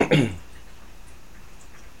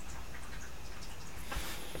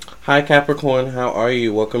Hi Capricorn, how are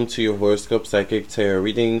you? Welcome to your horoscope psychic tarot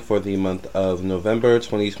reading for the month of November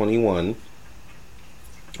 2021.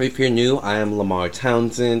 If you're new, I am Lamar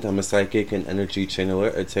Townsend. I'm a psychic and energy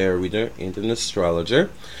channeler, a tarot reader, and an astrologer.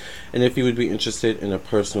 And if you would be interested in a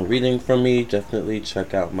personal reading from me, definitely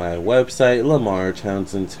check out my website,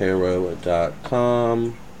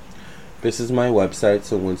 lamartownsendtarot.com. This is my website,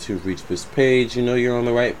 so once you've reached this page, you know you're on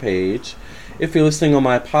the right page. If you're listening on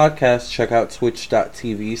my podcast, check out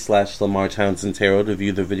twitch.tv/Lamar Townsend Tarot to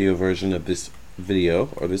view the video version of this video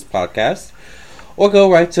or this podcast. Or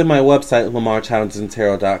go right to my website,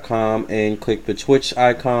 lamartownsendtarot.com, and click the Twitch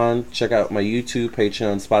icon. Check out my YouTube,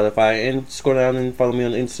 Patreon, Spotify, and scroll down and follow me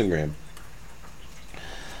on Instagram.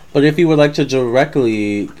 But if you would like to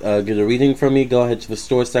directly get a reading from me, go ahead to the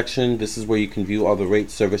store section. This is where you can view all the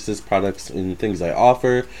rates, services, products, and things I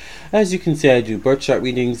offer. As you can see, I do birth chart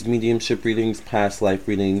readings, mediumship readings, past life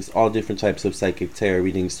readings, all different types of psychic tarot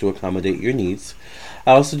readings to accommodate your needs.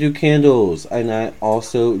 I also do candles, and I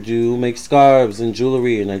also do make scarves and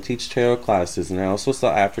jewelry, and I teach tarot classes, and I also sell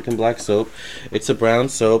African black soap. It's a brown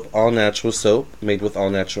soap, all natural soap, made with all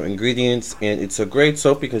natural ingredients, and it's a great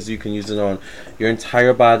soap because you can use it on your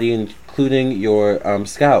entire body, including your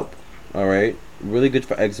scalp. Alright? Really good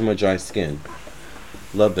for eczema, dry skin.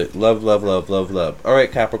 Love it. Love, love, love, love, love.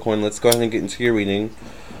 Alright, Capricorn, let's go ahead and get into your reading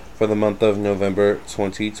for the month of November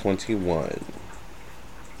 2021.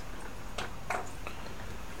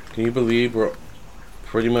 Can you believe we're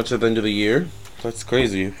pretty much at the end of the year? That's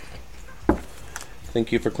crazy.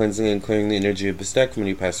 Thank you for cleansing and clearing the energy of this deck from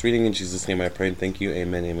any past reading. In Jesus' name I pray and thank you.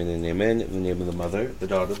 Amen, amen, and amen. In the name of the Mother, the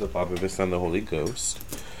Daughter, the Father, the Son, the Holy Ghost.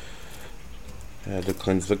 I had to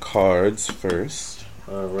cleanse the cards first.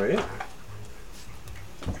 Alright.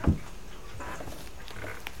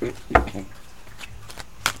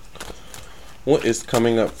 What is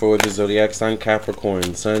coming up for the zodiac sign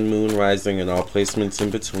Capricorn, Sun, Moon, Rising, and all placements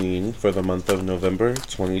in between for the month of November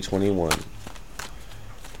 2021?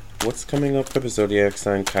 What's coming up for the zodiac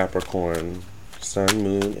sign Capricorn, Sun,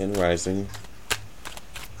 Moon, and Rising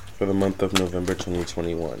for the month of November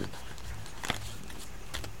 2021?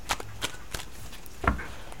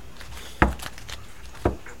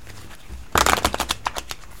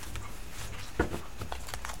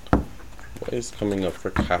 What is coming up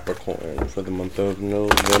for Capricorn for the month of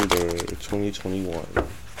November 2021?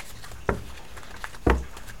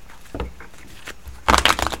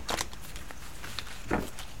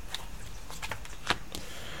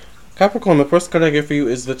 Capricorn, the first card I get for you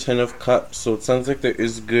is the Ten of Cups. So it sounds like there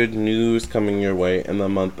is good news coming your way in the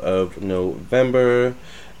month of November.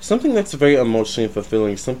 Something that's very emotionally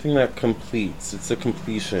fulfilling. Something that completes. It's a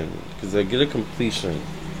completion. Because I get a completion.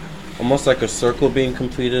 Almost like a circle being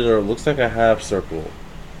completed, or it looks like a half circle.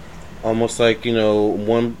 Almost like, you know,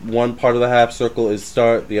 one part of the half circle is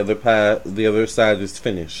start, the other side is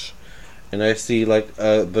finish. And I see like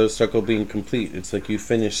the circle being complete. It's like you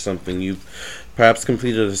finished something. You've perhaps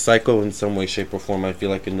completed a cycle in some way, shape, or form, I feel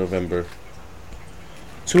like, in November.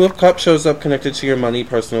 Two of Cups shows up connected to your money,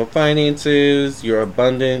 personal finances, your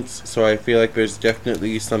abundance. So I feel like there's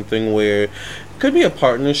definitely something where it could be a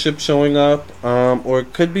partnership showing up, or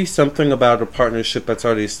it could be something about a partnership that's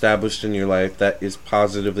already established in your life that is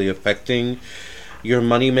positively affecting your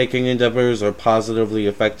money-making endeavors, or positively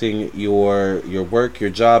affecting your work,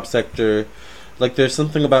 your job sector. Like, there's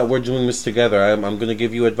something about we're doing this together. I'm going to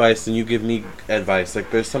give you advice and you give me advice.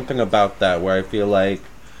 Like, there's something about that where I feel like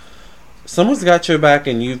someone's got your back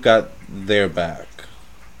and you've got their back.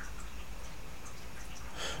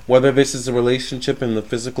 Whether this is a relationship in the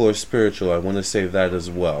physical or spiritual, I want to say that as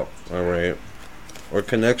well. Alright? Or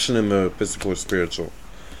connection in the physical or spiritual.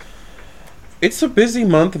 It's a busy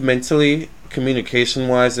month mentally,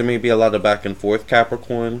 communication-wise. There may be a lot of back and forth,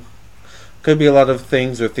 Capricorn. Could be a lot of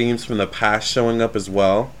things or themes from the past showing up as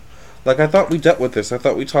well. Like, I thought we dealt with this. I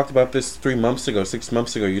thought we talked about this 3 months ago, 6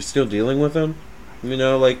 months ago. You're still dealing with them? You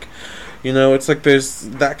know, like, you know, it's like there's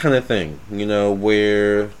that kind of thing, you know,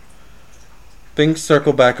 where things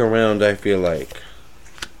circle back around, I feel like.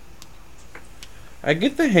 I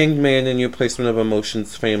get the Hanged Man in your placement of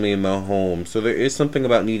emotions, family, and the home. So there is something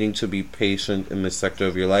about needing to be patient in this sector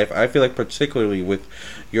of your life. I feel like particularly with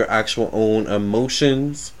your actual own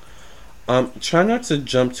emotions. Try not to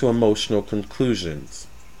jump to emotional conclusions.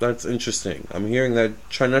 That's interesting. I'm hearing that.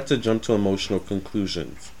 Try not to jump to emotional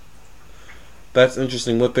conclusions. That's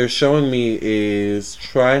interesting. What they're showing me is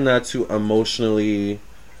try not to emotionally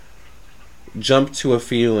jump to a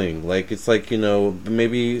feeling. Like, it's like, you know,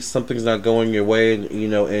 maybe something's not going your way, and, you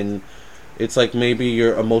know, and It's like maybe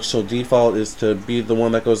your emotional default is to be the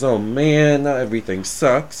one that goes, oh man, now everything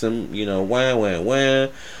sucks, and wah, wah, wah.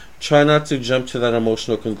 Try not to jump to that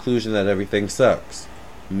emotional conclusion that everything sucks.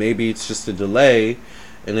 Maybe it's just a delay,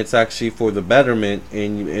 and it's actually for the betterment,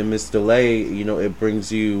 and in this delay, it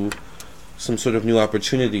brings you some sort of new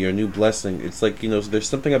opportunity or new blessing. It's like, there's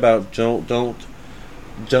something about don't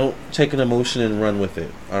take an emotion and run with it,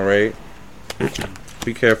 alright?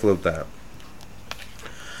 Be careful of that.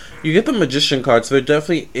 You get the Magician card, so there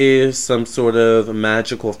definitely is some sort of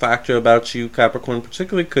magical factor about you, Capricorn.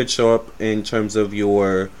 Particularly could show up in terms of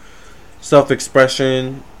your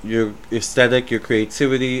self-expression, your aesthetic, your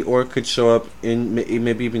creativity, or it could show up in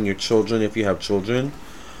maybe even your children if you have children.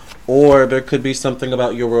 Or there could be something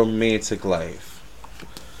about your romantic life.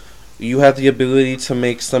 You have the ability to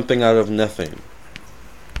make something out of nothing.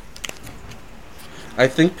 I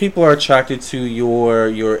think people are attracted to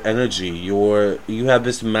your energy. You have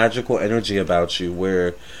this magical energy about you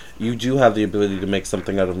where you do have the ability to make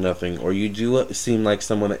something out of nothing, or you do seem like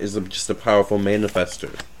someone that is just a powerful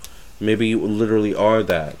manifester. Maybe you literally are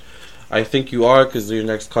that. I think you are, because your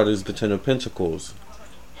next card is the Ten of Pentacles.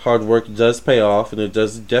 Hard work does pay off, and it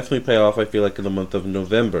does definitely pay off, I feel like, in the month of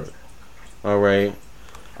November. Alright?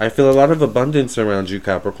 I feel a lot of abundance around you,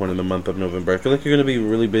 Capricorn, in the month of November. I feel like you're going to be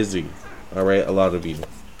really busy. Alright? A lot of you.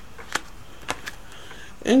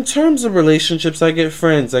 In terms of relationships, I get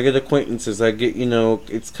friends, I get acquaintances, I get,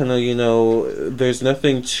 it's kind of, there's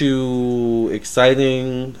nothing too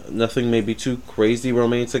exciting, nothing maybe too crazy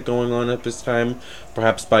romantic going on at this time,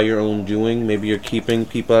 perhaps by your own doing. Maybe you're keeping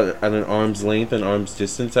people at an arm's length and arm's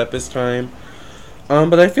distance at this time.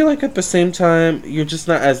 But I feel like at the same time, you're just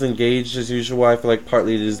not as engaged as usual. I feel like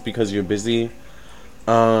partly it is because you're busy.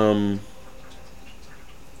 But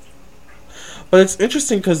it's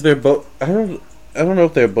interesting because they're both, I don't know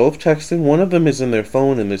if they're both texting. One of them is in their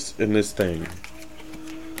phone in this thing.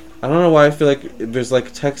 I don't know why I feel like there's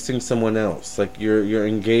like texting someone else. Like you're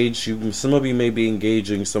engaged. Some of you may be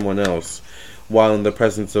engaging someone else while in the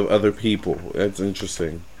presence of other people. That's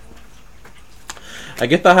interesting. I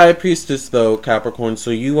get the High Priestess though, Capricorn.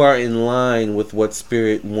 So you are in line with what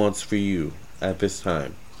Spirit wants for you at this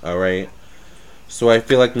time. All right. So I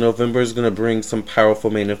feel like November is going to bring some powerful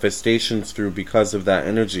manifestations through because of that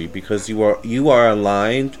energy. Because you are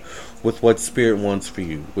aligned with what Spirit wants for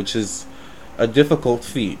you, which is a difficult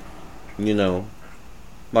feat. A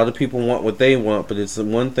lot of people want what they want, but it's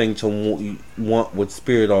one thing to want what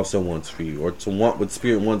Spirit also wants for you, or to want what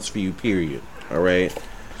Spirit wants for you, period. Alright?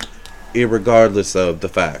 Irregardless of the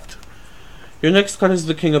fact. Your next card is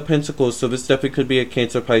the King of Pentacles, so this definitely could be a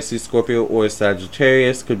Cancer, Pisces, Scorpio, or a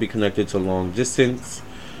Sagittarius. Could be connected to long distance.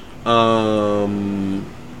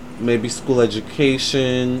 Maybe school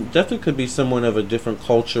education. Definitely could be someone of a different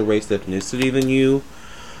culture, race, ethnicity than you.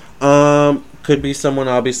 Could be someone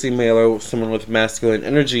obviously male or someone with masculine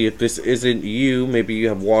energy. If this isn't you, maybe you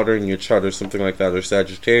have water in your chart or something like that, or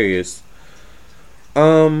Sagittarius.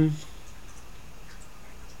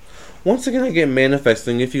 Once again, I get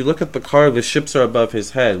manifesting. If you look at the card, the ships are above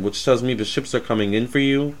his head, which tells me the ships are coming in for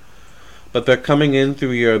you. But they're coming in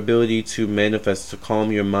through your ability to manifest, to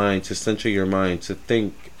calm your mind, to center your mind, to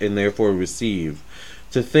think and therefore receive.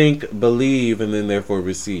 To think, believe, and then therefore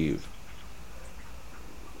receive.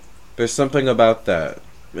 There's something about that.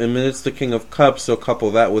 And then it's the King of Cups, so couple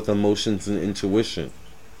that with emotions and intuition.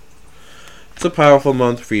 It's a powerful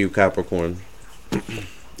month for you, Capricorn.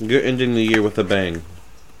 You're ending the year with a bang.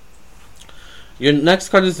 Your next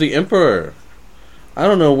card is the Emperor. I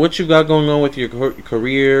don't know what you got going on with your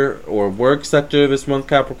career or work sector this month,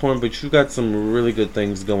 Capricorn, but you got some really good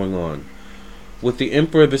things going on. With the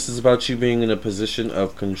Emperor, this is about you being in a position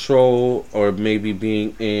of control, or maybe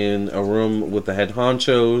being in a room with the head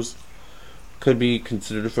honchos. Could be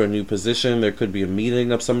considered for a new position. There could be a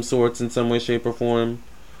meeting of some sorts in some way, shape, or form.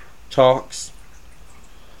 Talks.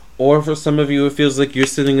 Or for some of you, it feels like you're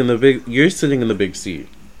sitting in the big seat.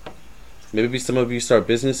 Maybe some of you start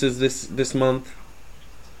businesses this month.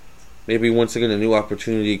 Maybe once again a new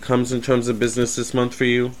opportunity comes in terms of business this month for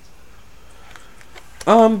you.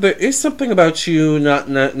 There is something about you not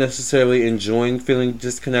necessarily enjoying feeling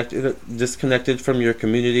disconnected from your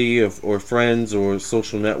community or friends or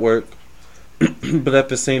social network. But at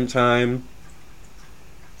the same time,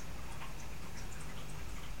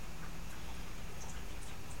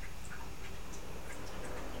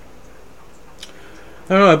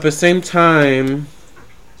 I don't know, at the same time,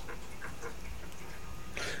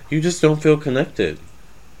 you just don't feel connected.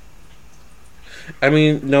 I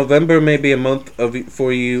mean, November may be a month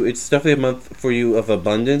for you. It's definitely a month for you of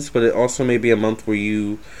abundance, but it also may be a month where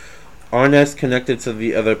you aren't as connected to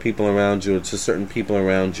the other people around you, or to certain people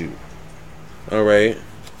around you. Alright?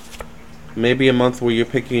 Maybe a month where you're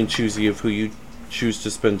picky and choosy of who you choose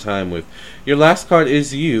to spend time with. Your last card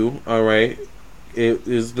is you, alright? It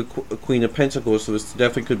is the Queen of Pentacles, so this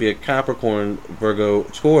definitely could be a Capricorn, Virgo,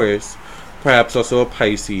 Taurus, perhaps also a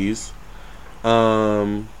Pisces.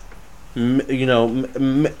 You know,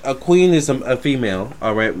 a queen is a female,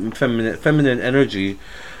 all right, feminine energy.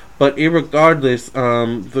 But irregardless,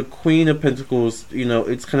 the Queen of Pentacles, you know,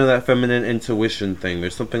 it's kind of that feminine intuition thing.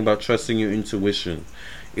 There's something about trusting your intuition,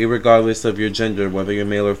 irregardless of your gender, whether you're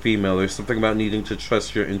male or female. There's something about needing to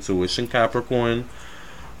trust your intuition, Capricorn.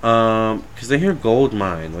 Because I hear gold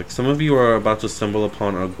mine. Like, some of you are about to stumble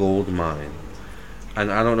upon a gold mine.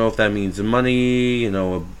 And I don't know if that means money, you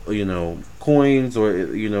know, coins,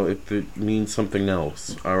 or, you know, if it means something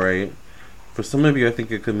else, alright? For some of you, I think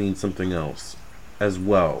it could mean something else as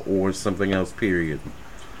well, or something else, period.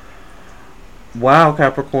 Wow,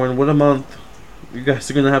 Capricorn, what a month. You guys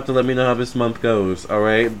are going to have to let me know how this month goes,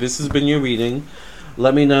 alright? This has been your reading.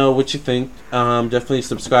 Let me know what you think. Definitely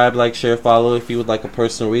subscribe, like, share, follow. If you would like a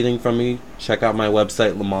personal reading from me, check out my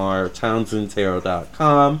website,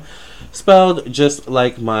 LamarTownsendTarot.com. Spelled just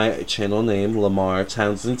like my channel name, Lamar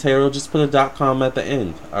Townsend Tarot. Just put a .com at the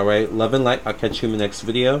end. Alright, love and light. I'll catch you in the next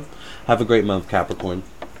video. Have a great month, Capricorn.